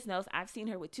 He just knows I've seen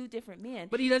her with 2 different men.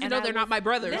 But he doesn't and know I they're not my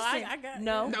brothers. Listen, I got-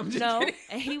 no, No, I'm just no. kidding.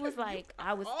 And he was like,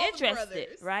 I was All the interested,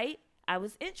 brothers. right? I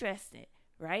was interested,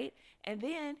 right? And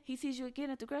then he sees you again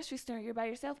at the grocery store and you're by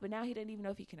yourself, but now he doesn't even know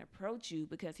if he can approach you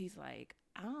because he's like,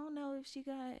 I don't know if she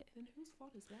got. Then whose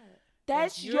fault is that?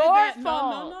 That's If you're your that-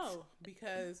 fault. No.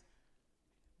 Because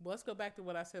let's go back to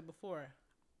what I said before.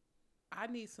 I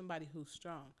need somebody who's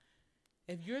strong.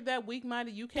 If you're that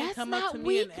weak-minded, you can't That's come up not to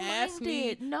me and ask me,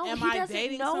 weak-minded. No, am he I doesn't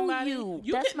dating know somebody? you.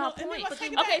 You That's can- my no, and then point. let's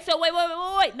take it Okay, back. so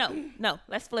wait. No.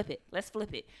 Let's flip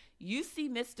it. You see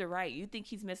Mr. Right. You think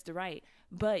he's Mr. Right,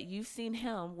 but you've seen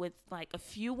him with like a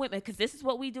few women, because this is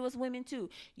what we do as women too.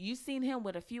 You've seen him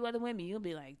with a few other women. You'll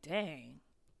be like, dang,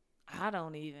 I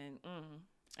don't even.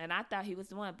 And I thought he was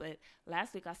the one, but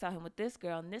last week I saw him with this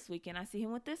girl, and this weekend I see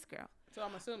him with this girl. So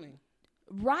I'm assuming.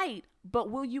 Right. But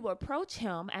will you approach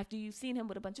him after you've seen him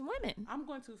with a bunch of women? I'm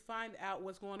going to find out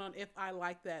what's going on if I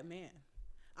like that man.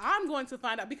 I'm going to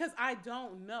find out because I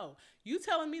don't know. You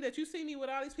telling me that you see me with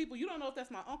all these people, you don't know if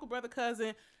that's my uncle, brother,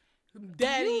 cousin,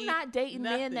 daddy. You not dating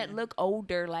men that look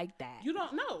older like that. You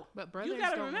don't know. But brothers, you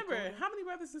gotta don't remember look older. how many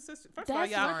brothers and sisters. First That's of all,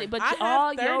 y'all, one thing, but I have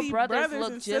all 30 your brothers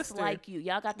look and just sisters. like you.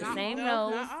 Y'all got the Not- same no,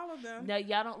 nose. Not all of them. No,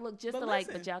 y'all don't look just But alike,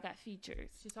 listen. but y'all got features.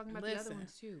 She's talking about the Listen. other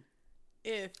ones too.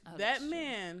 If Oh, that that's true.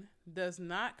 man does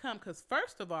not come, because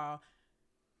first of all,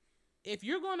 if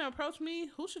you're going to approach me,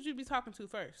 who should you be talking to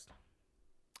first?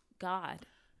 God.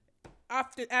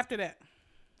 After that,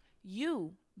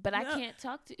 You. But I No. can't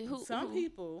talk to who. some who?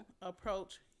 people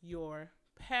approach your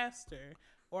pastor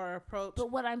or approach. But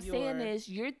what I'm saying your- is,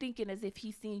 you're thinking as if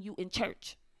he's seeing you in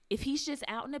church. If he's just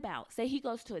out and about, say he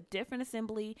goes to a different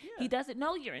assembly, Yeah. he doesn't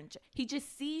know you're in church. He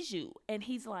just sees you and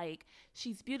he's like,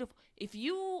 she's beautiful. If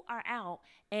you are out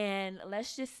and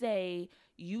let's just say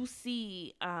you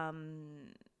see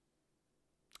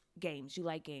games, you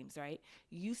like games, right?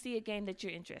 You see a game that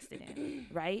you're interested in,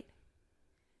 right?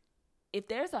 If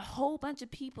there's a whole bunch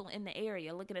of people in the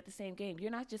area looking at the same game,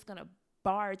 you're not just going to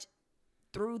barge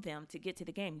through them to get to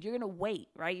the game. You're going to wait,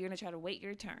 right? You're going to try to wait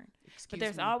your turn. But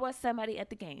there's always somebody at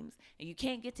the games and you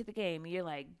can't get to the game and you're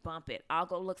like, bump it. I'll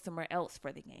go look somewhere else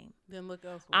for the game. then look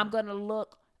elsewhere. I'm going to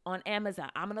look on Amazon.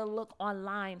 I'm going to look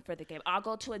online for the game. I'll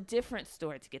go to a different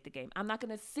store to get the game. I'm not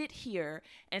going to sit here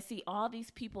and see all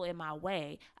these people in my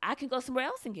way. I can go somewhere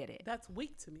else and get it. That's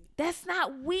weak to me. That's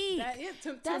not weak. That is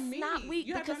to That's me. not weak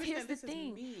You have to because here's the understand this is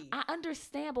thing. me. I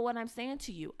understand, but what I'm saying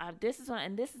to you, this is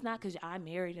not because I'm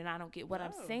married and I don't get what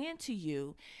I'm No. saying to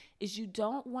you is you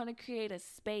don't want to create a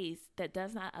space that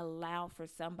does not allow for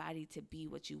somebody to be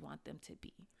what you want them to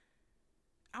be.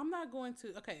 I'm not going to.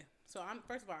 Okay, so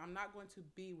first of all, I'm not going to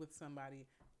be with somebody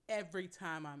every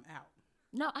time I'm out.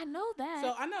 No, I know that.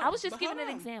 So I know. I was just but giving hold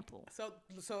an on. example.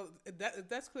 So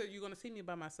that's clear. You're going to see me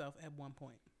by myself at one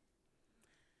point.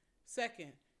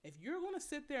 Second, if you're going to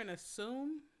sit there and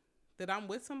assume that I'm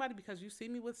with somebody because you see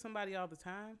me with somebody all the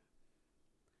time,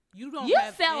 you don't. You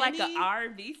have sound like any- an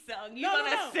R&B song. You No,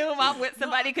 gonna no. assume I'm with No,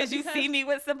 somebody because you because see me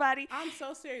with somebody? I'm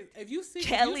so serious. If you see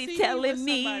Kelly if you see telling me,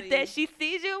 me with somebody, that she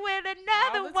sees you with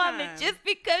another the woman time. just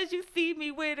because you see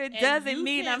me with her and doesn't you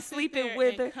mean can't I'm sit sleeping there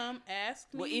with and her. Come ask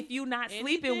me. Well, if you not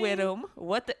sleeping with anything, him,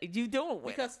 what the you doing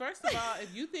with? Because first of all,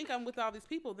 if you think I'm with all these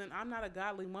people, then I'm not a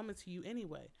godly woman to you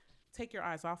anyway. Take your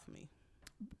eyes off of me.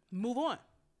 Move on.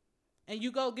 And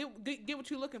you go get what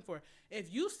you're looking for.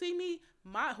 If you see me,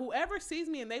 whoever sees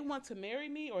me and they want to marry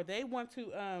me or they want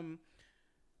to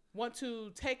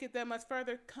take it that much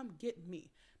further, come get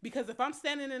me. Because if I'm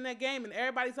standing in that game and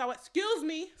everybody's always, excuse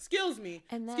me,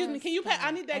 And can you pay?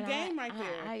 I need that and game right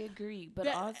there. I agree, but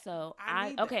That- also I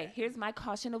need okay. that. Here's my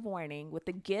caution of warning with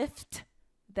the gift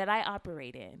that I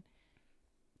operate in.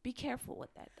 Be careful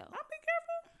with that, though. I'll be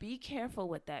careful. Be careful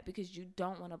with that because you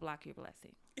don't want to block your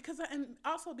blessing. And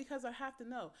also because I have to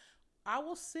know. I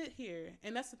will sit here,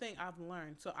 and that's the thing I've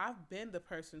learned. So I've been the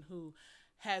person who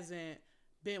hasn't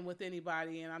been with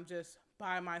anybody, and I'm just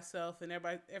by myself. And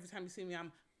every time you see me,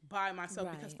 I'm by myself.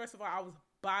 Right. Because first of all, I was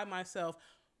by myself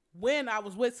when I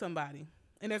was with somebody.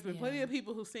 And there's been plenty of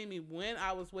people who see me when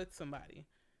I was with somebody.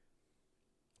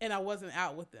 And I wasn't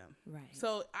out with them. Right.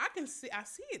 So I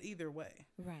see it either way.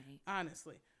 Right.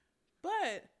 Honestly.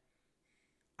 But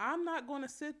I'm not going to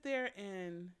sit there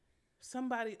and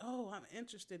somebody, oh, I'm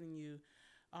interested in you.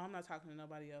 Oh, I'm not talking to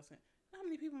nobody else. How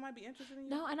many people might be interested in you?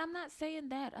 No, and I'm not saying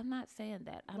that. I'm not saying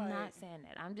that. I'm Right. not saying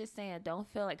that. I'm just saying don't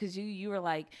feel like because you were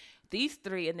like these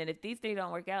three, and then if these three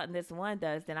don't work out and this one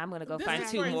does, then I'm gonna go This find is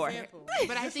two for more. example.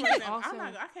 But I Just think for it example.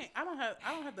 also- I don't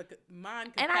have the mind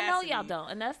And capacity. I know y'all don't,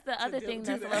 and that's the other do thing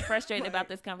that's a that. little frustrating Like- about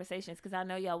this conversation is because I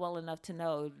know y'all well enough to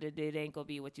know that it ain't gonna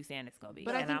be what you saying it's gonna be.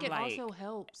 But I and think I'm it like, also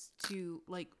helps to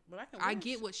like. But can I wish.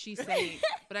 get what she's saying,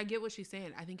 but I get what she's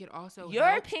saying. I think it also your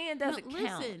helps. opinion No, doesn't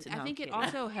count. listen, No, I I'm think it kidding.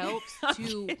 also helps I'm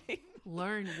to kidding.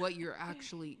 learn what you're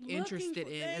actually Looking interested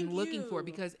for- in thank and looking for. you.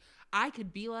 Because I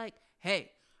could be like,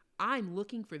 hey, I'm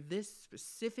looking for this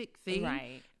specific thing.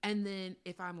 Right. And then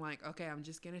if I'm like, okay, I'm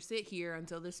just going to sit here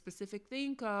until this specific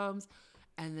thing comes.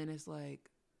 And then it's like,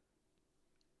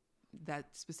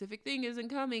 that specific thing isn't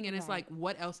coming. And it's Right. like,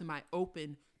 what else am I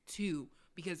open to?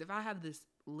 Because if I have this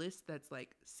list that's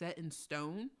like set in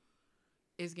stone,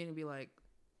 it's going to be like,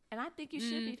 And I think you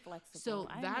should be flexible. so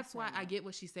I that's why understand I that. get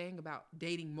what she's saying about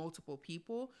dating multiple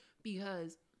people,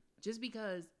 because just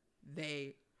because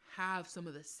they have some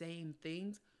of the same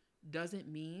things doesn't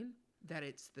mean that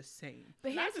it's the same.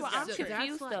 But Not here's just where I'm that's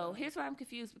confused, like- though. Here's where I'm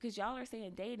confused because y'all are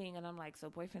saying dating, and I'm like, so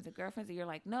boyfriends and girlfriends, and you're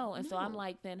like, no. And so I'm No.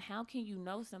 like, then how can you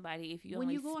know somebody if you When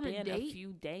only you go on a spend date-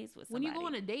 few days with When somebody? you go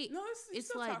on a date, No, you're it's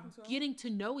still like talking to 'em. getting to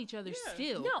know each other Yeah.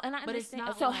 still. No, and I but it's understand.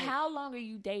 not So like, how long are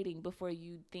you dating before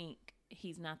you think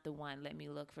he's not the one? Let me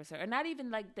look for certain. Or not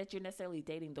even like that you're necessarily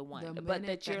dating the one, the but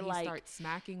minute that you're he like, starts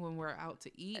smacking when we're out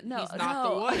to eat, No, he's not no.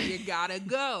 the one. You gotta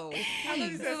go. I thought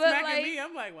you said But, smacking like- me.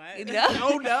 I'm like, what?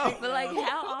 No. But like,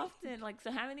 how often? Like,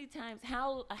 so how many times?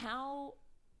 How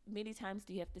many times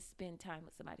do you have to spend time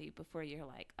with somebody before you're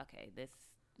like, okay, this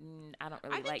I don't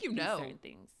really think like you these know. certain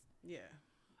things. Yeah.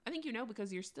 I think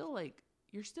because you're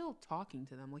still talking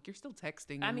to them, like you're still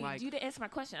texting. I and mean, like, you didn't answer my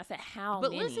question. I said how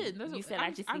but many. listen, You said I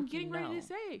just think I'm getting you ready know. to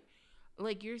say,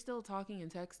 like you're still talking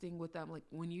and texting with them. Like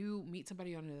when you meet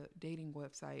somebody on a dating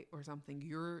website or something,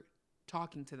 you're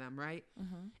talking to them, right?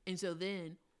 Mm-hmm. And so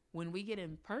then when we get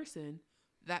in person,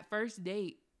 that first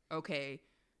date, okay,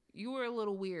 you were a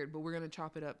little weird, but we're going to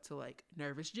chop it up to like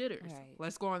nervous jitters. Right.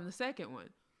 Let's go on the second one.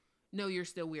 No, you're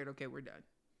still weird. Okay, we're done.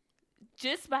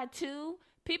 Just by two,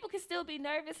 people can still be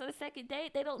nervous on a second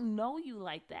date. They don't know you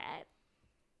like that.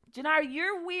 Janara,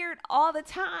 you're weird all the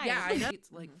time. Yeah, I know.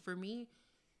 It's like for me,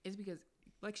 it's because,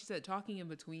 like she said, talking in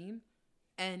between.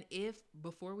 And if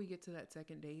before we get to that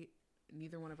second date,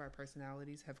 neither one of our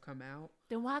personalities have come out.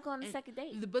 Then why go on a And second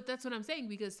date? But that's what I'm saying,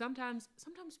 because sometimes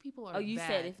people are Oh, you bad.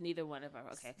 said if neither one of our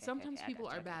okay. Sometimes okay, I people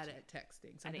got you, are I got bad you. at texting. I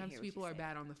didn't Sometimes hear what people you are said.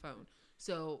 bad on the phone.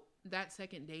 So that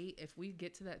second date, if we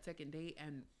get to that second date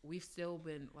and we've still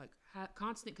been like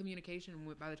constant communication,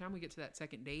 by the time we get to that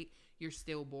second date, you're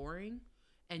still boring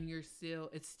and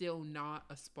it's still not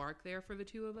a spark there for the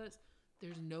two of us.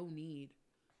 There's no need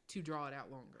to draw it out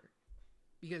longer,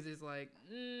 because it's like,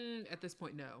 at this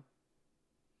point, no.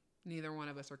 Neither one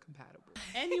of us are compatible.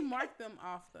 And you mark them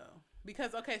off though,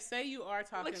 because okay, say you are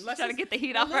talking. Look, she's let's trying to just- get the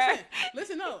heat well, off her.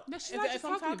 Listen, no. No, she's not just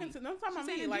I'm talking to me. no, I'm talking She's about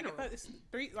saying me. in Like general. if it's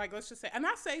three, like let's just say, and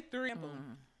I say three.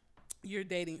 You're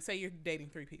dating. Say you're dating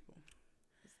three people.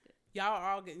 Y'all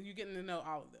are all you're getting to know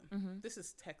all of them. Mm-hmm. This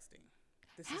is texting.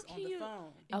 This How is can on the you-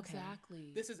 phone. Okay.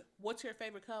 Exactly. This is what's your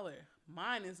favorite color?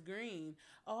 Mine is green.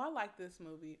 Oh, I like this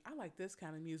movie. I like this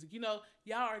kind of music. You know,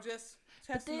 y'all are just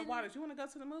testing the then- waters. You want to go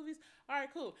to the movies? All right,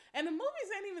 cool. And the movies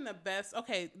ain't even the best.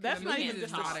 Okay, that's the not movies even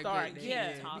is just not a a start. good date. Yeah,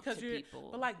 Yeah. Talk because to you're people.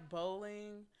 but like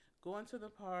bowling, going to the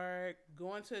park,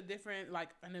 going to a different like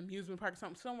an amusement park,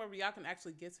 somewhere where y'all can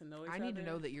actually get to know each I other. need to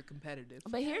know that you're competitive.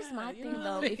 But here's my you thing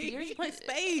know? though. If you're Play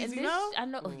spades, and you this- know? I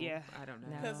know. Ooh, Yeah. I don't know.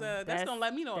 No. Because that's gonna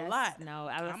let me know a lot. No,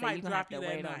 I would I say might you're gonna have drop to you that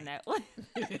wait on night. that one.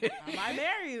 I might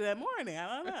marry you that morning. I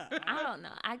don't know. I don't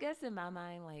know. I guess in my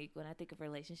mind, like when I think of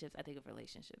relationships, I think of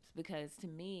relationships because to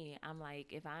me, I'm like,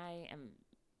 if I am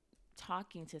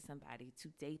talking to somebody to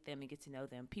date them and get to know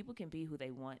them, people can be who they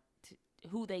want to,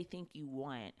 who they think you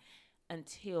want,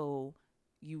 until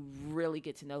you really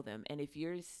get to know them. And if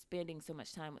you're spending so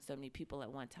much time with so many people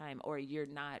at one time, or you're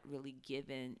not really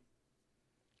given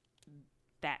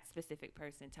that specific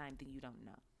person time, then you don't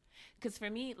know. Because for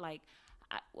me, like,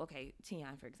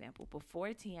 Tion, for example,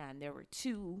 before Tion, there were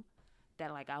two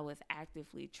that like I was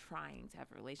actively trying to have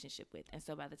a relationship with. And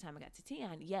so by the time I got to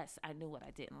Tion, yes, I knew what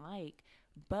I didn't like,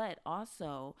 but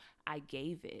also I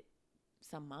gave it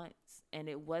some months. And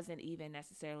it wasn't even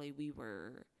necessarily we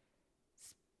were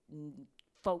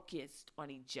focused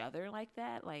on each other like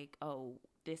that. Like, oh,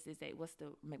 this is what's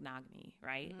the monogamy,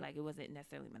 right? Mm-hmm. Like it wasn't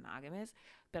necessarily monogamous,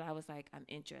 but I was like, I'm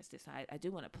interested. So I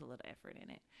do want to put a little effort in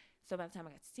it. So by the time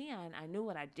I got to Tion, I knew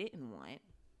what I didn't want.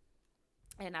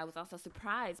 And I was also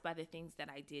surprised by the things that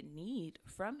I did need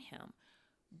from him.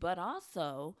 But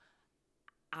also,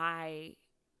 I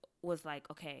was like,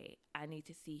 okay, I need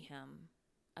to see him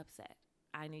upset.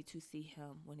 I need to see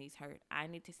him when he's hurt. I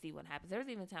need to see what happens. There was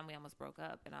even a time we almost broke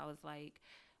up. And I was like,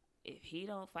 if he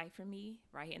don't fight for me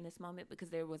right in this moment, because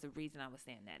there was a reason I was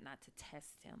saying that, not to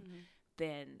test him,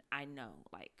 then I know,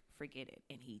 like, forget it.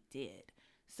 And he did.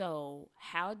 So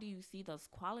how do you see those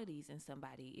qualities in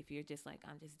somebody if you're just like,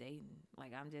 I'm just dating?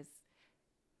 Like, I'm just...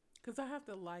 Because I have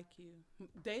to like you.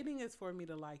 Dating is for me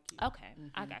to like you. Okay,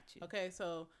 I got you. Okay,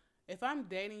 so if I'm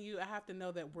dating you, I have to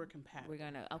know that we're compatible. We're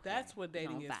going to... Okay. That's what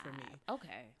dating Gonna is for me. vibe.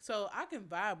 Okay. So I can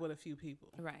vibe with a few people.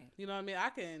 Right. You know what I mean? I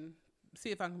can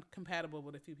see if I'm compatible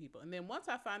with a few people. And then once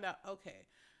I find out, okay,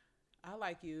 I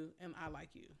like you and I like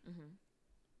you. Mm-hmm.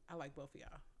 I like both of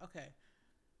y'all. Okay.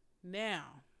 Now,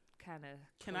 Kind of...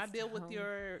 can I deal with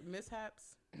your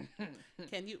mishaps?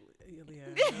 Can you?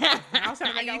 Yeah. I was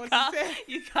trying to make out what you said.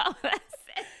 You call what I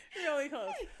said. Really close.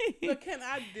 But can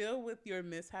I deal with your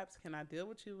mishaps? Can I deal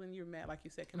with you when you're mad? Like you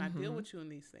said, can I deal with you in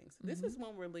these things? This is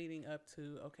when we're leading up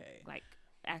to, okay. Like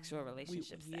actual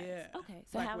relationship status. Yeah. Okay.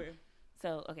 So like how... we're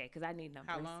So, okay, because I need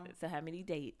numbers. How long? So, how many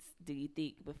dates do you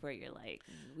think before you're like,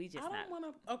 we just I don't want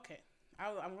to. Okay.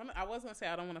 I was gonna say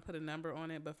I don't want to put a number on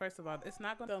it, but first of all, it's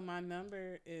not gonna. So my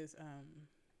number is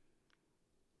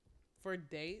for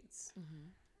dates. Mm-hmm.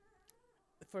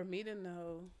 For me to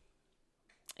know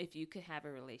if you could have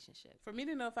a relationship. For me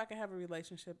to know if I can have a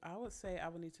relationship, I would say I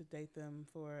would need to date them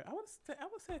for. I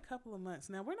would say a couple of months.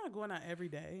 Now we're not going out every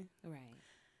day, right?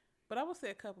 But I would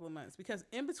say a couple of months because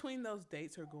in between those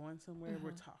dates or going somewhere,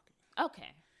 we're talking.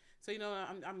 Okay. So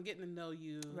I'm getting to know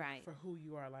you right for who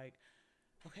you are. Like,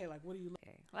 okay, like what do you?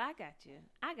 Okay. Well, I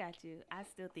got you. I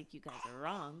still think you guys are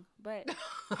wrong, but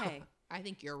hey, I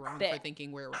think you're wrong for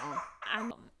thinking we're wrong.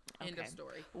 Okay. End of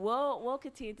story. We'll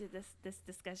continue to this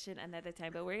discussion another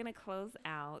time, but we're gonna close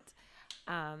out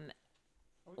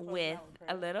with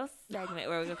a little segment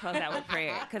where we're gonna close out with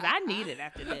prayer because I need it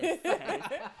after this.